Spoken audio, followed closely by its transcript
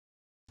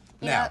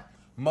Now,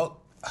 oh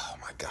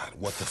my God,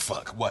 what the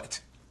fuck?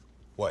 What?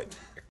 What?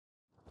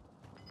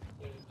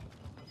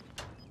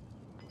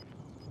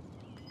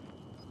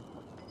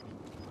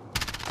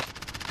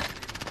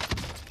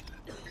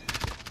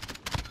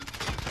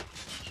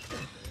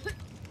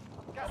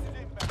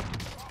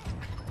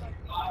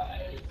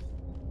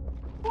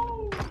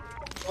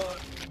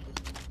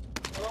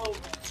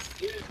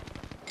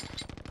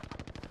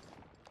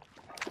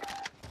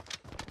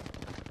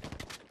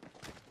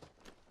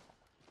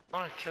 I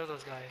wanna kill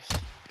those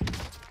guys.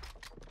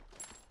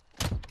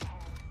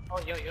 Oh,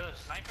 yo,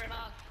 sniper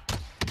now?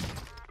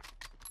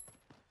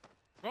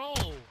 Bro!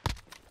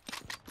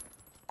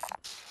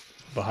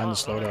 Behind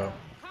this loadout.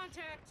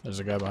 There's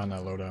a guy behind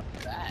that loadout.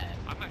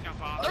 I'm gonna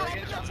jump off. They're up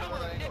in the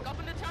tower, Nick, up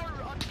in the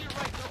tower on to your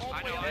right. They're all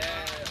the way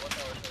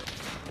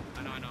up.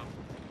 I know.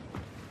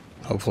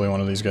 Hopefully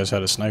one of these guys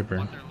had a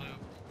sniper.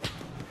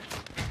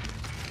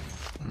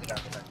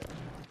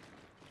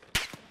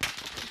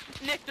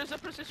 Nick, there's a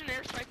precision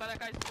airstrike by that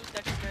guy's blue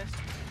deck missed.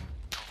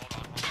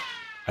 Hold on.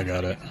 I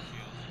got it.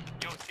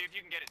 Yo, see if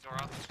you can get it,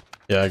 Dora.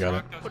 Yeah, I got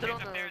it. Put it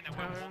on up there and then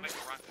we'll make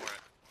a run for it.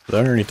 They're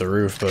underneath the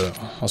roof, but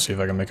I'll see if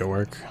I can make it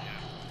work.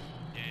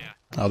 Yeah.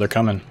 Oh, they're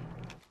coming.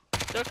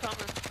 They're coming.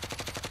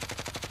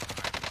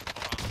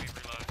 Hold on, let me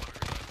reload.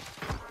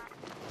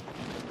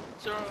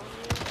 So,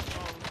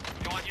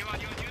 On you.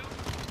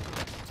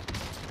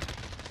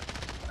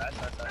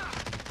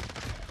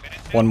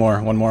 One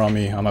more on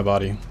me, on my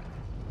body.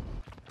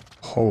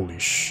 Holy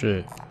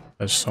shit.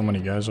 There's so many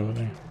guys over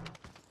there.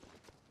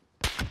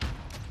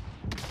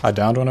 I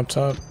downed one up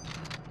top.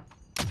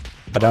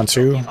 I downed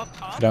two.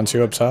 I downed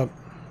two up top.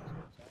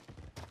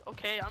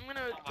 okay, I'm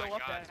gonna go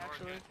up there,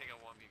 actually.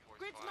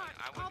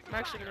 I'm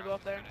actually gonna go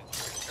up there.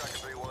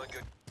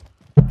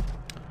 You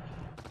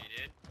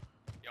did?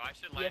 Yo, I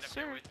should land Yes, up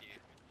there sir. with you.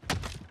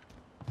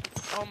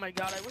 Oh my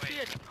god, I wish we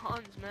had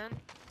tons, man.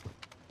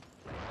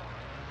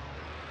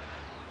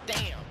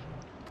 Damn.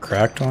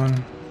 Cracked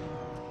one.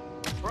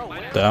 Bro,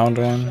 where Downed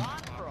one.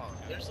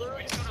 There's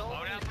literally so many.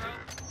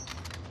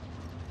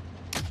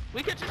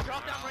 We could just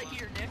drop down right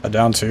here, Nick. I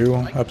downed two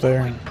up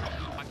there. Watch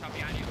out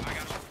behind you. I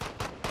got him.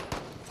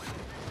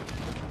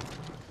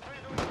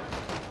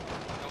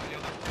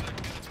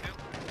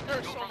 There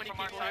are so many From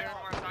our people side, here.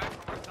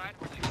 from our side.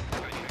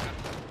 I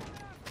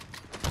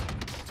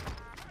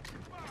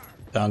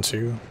got Down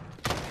two.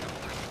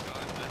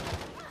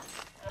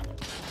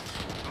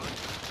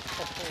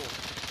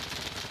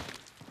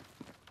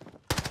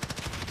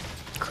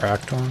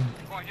 Cracked one.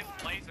 Oh, I just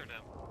lasered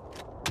him.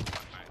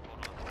 Alright,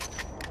 hold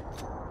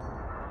on.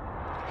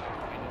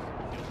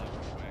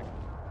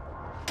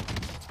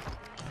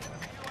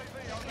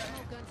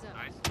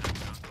 Nice.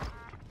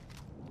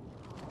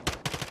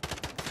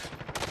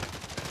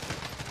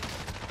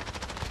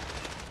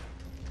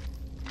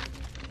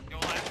 Yo,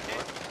 last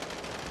hit.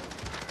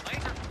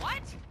 Laser,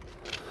 what?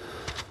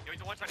 Yo,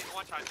 he's a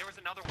one-shot, There was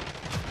another one.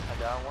 I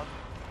down one.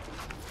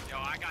 Yo,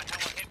 I got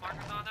hella hit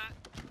markers on that.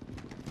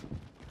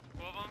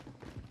 Two of them.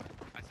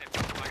 I said,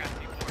 fuck 'em, I got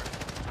C4.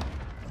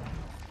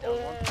 No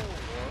way.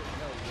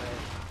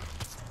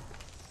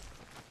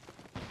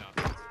 Stuff.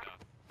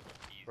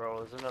 Easy. Bro,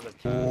 there's another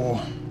team.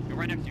 Oh, Yo,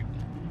 right next to you.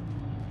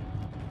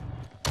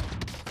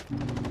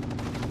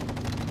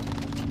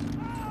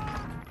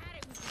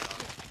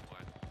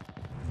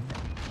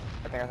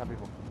 I think I have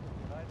people.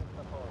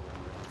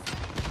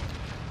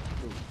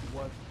 Dude,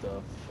 what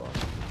the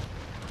fuck?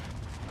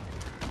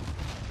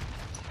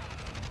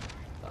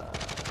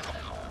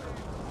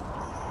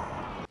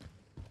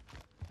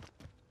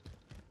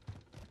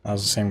 that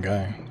was the same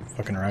guy.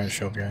 Fucking riot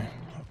shield guy.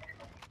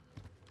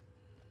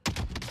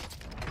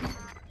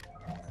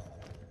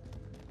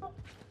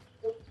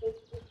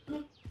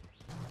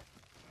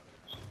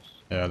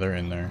 Yeah, they're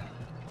in there.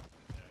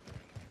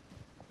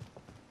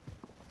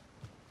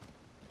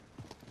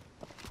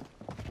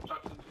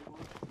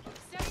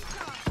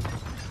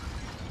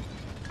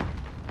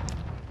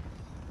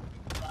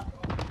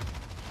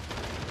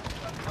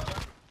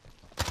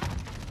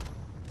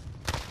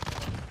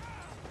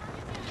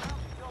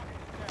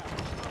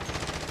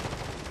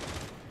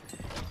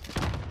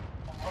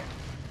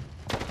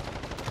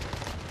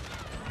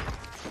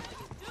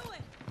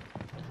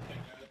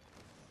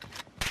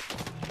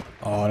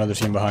 Oh, another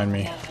team behind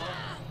me.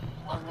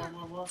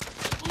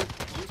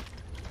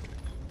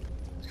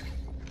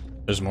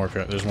 There's more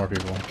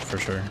people, for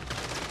sure.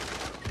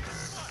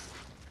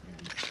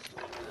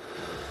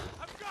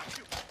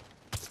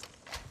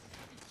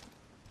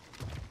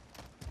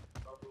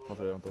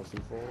 Hopefully they don't throw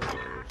C4.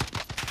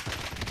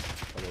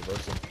 I'll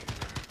reverse them.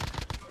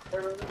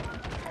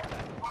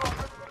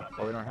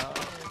 Oh, we don't have.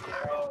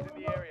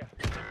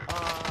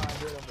 Ah, I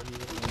did over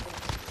here.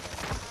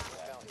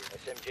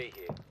 SMG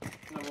here.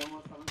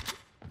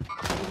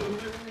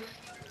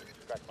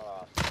 Scratch my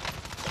ass.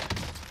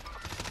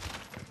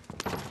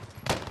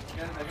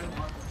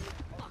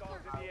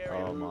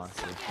 Oh,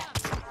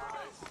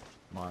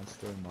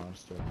 monster.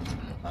 Monster.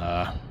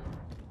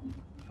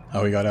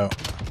 Oh, he got out.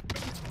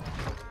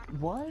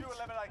 What?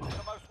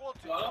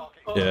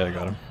 Yeah, I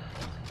got him.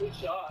 Good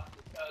shot.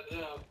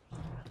 Goddamn.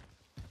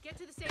 Get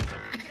to the safe zone.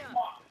 Pick it up.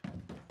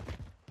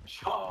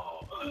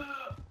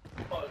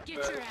 Get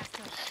your ass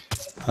up.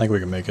 I think we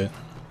can make it.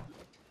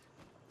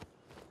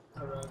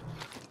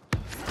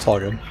 It's all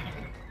good.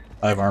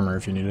 I have armor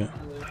if you need it.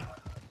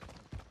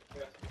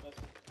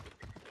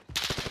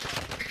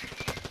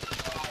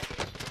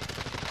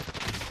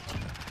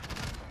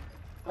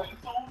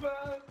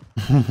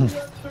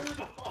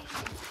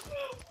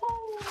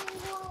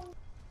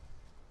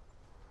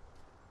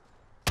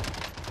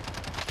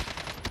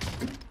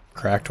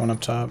 Cracked one up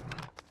top.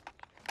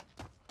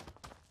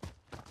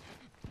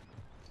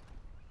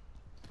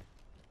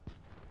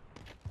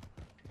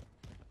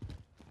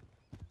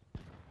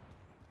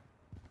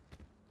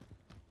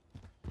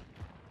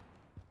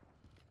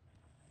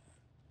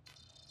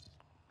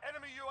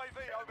 Enemy UAV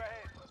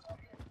overhead.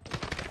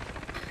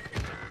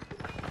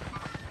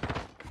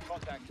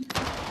 Contact.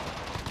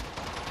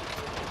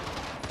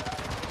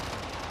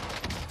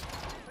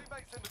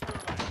 Teammates in the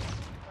gulag.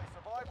 If they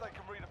survive, they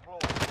can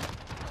redeploy.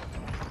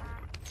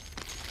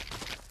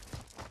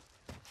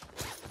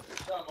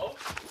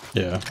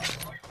 Yeah.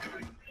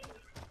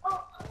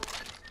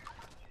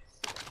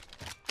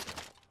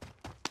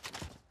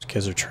 These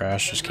kids are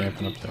trash just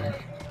camping up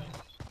there.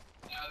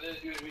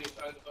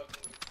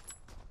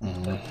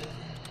 Mhm.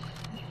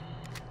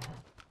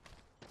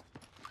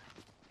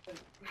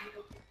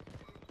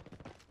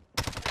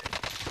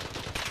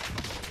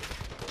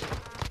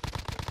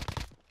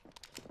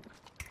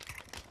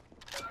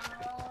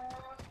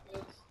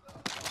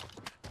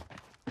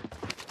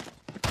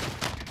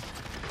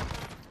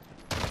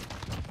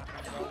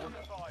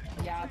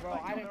 Yeah, bro,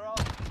 I didn't.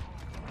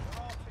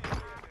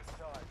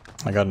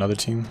 I got another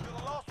team. You're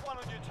the last one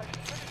on your team.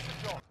 Finish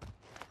the job.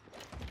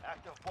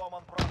 Active bomb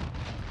on front.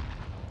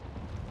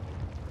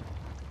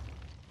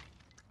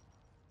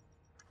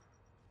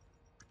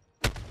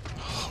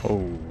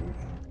 Oh.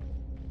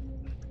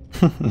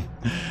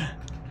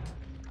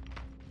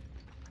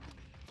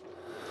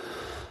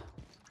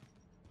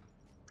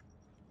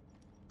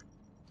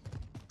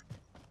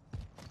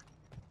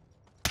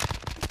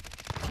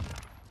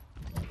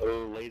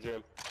 Oh, laser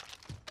him.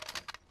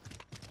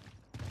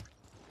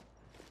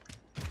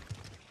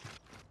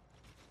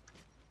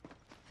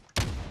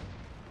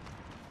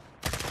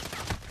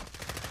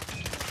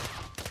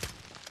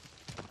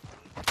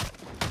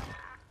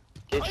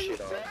 Get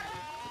shit on.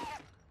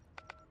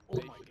 Oh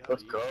my god.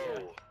 Let's go.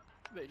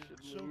 They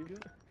should leave.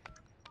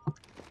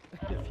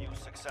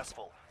 Defuse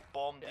successful.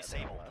 Bomb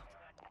disabled.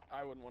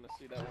 I wouldn't want to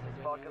see that one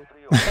again. Target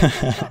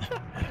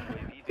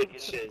 3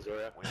 Good shit,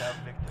 Zora. We have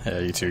victims. Yeah,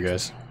 you too,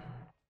 guys.